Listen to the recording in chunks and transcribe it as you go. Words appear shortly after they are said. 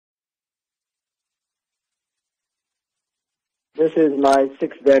This is my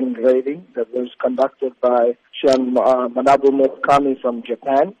sixth Dan grading that was conducted by Shian Manabu Mokami from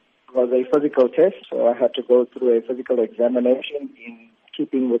Japan. It was a physical test, so I had to go through a physical examination in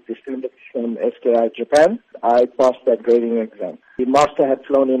keeping with the standards from SKI Japan. I passed that grading exam. The master had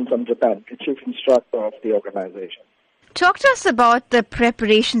flown in from Japan, the chief instructor of the organization. Talk to us about the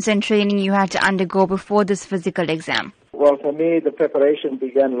preparations and training you had to undergo before this physical exam. Well, for me, the preparation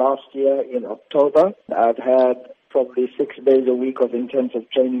began last year in October. I've had probably 6 days a week of intensive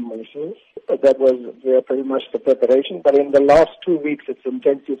training myself. That was pretty much the preparation. But in the last 2 weeks, it's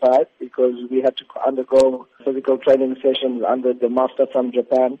intensified because we had to undergo physical training sessions under the master from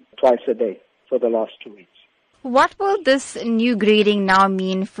Japan twice a day for the last 2 weeks. What will this new grading now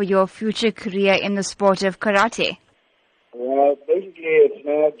mean for your future career in the sport of karate? Well, basically, it's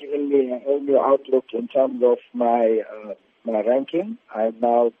now given me a whole new outlook in terms of my ranking. I'm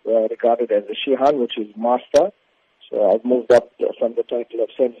now regarded as a Shihan, which is master. So I've moved up from the title of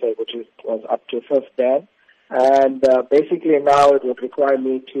sensei, which was up to fifth Dan. And basically now it would require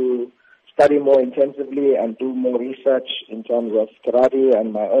me to study more intensively and do more research in terms of karate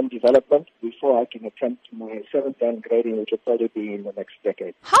and my own development before I can attempt my seventh Dan grading, which will probably be in the next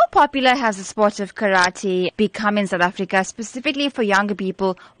decade. How popular has the sport of karate become in South Africa, specifically for younger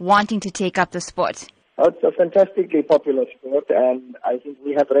people wanting to take up the sport? It's a fantastically popular sport, and I think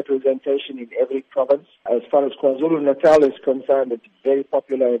we have representation in every province. As far as KwaZulu-Natal is concerned, it's very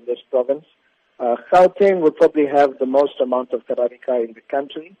popular in this province. Gauteng would probably have the most amount of karateka in the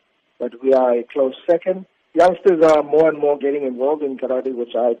country, but we are a close second. Youngsters are more and more getting involved in karate,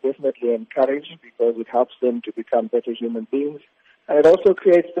 which I definitely encourage because it helps them to become better human beings. And it also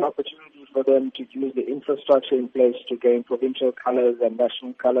creates the opportunity for them to use the infrastructure in place to gain provincial colors and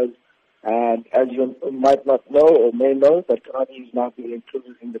national colors. And as you might not know or may know, that karate is now being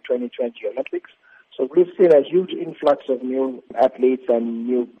included in the 2020 Olympics. So we've seen a huge influx of new athletes and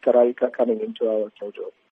new karateka coming into our dojo.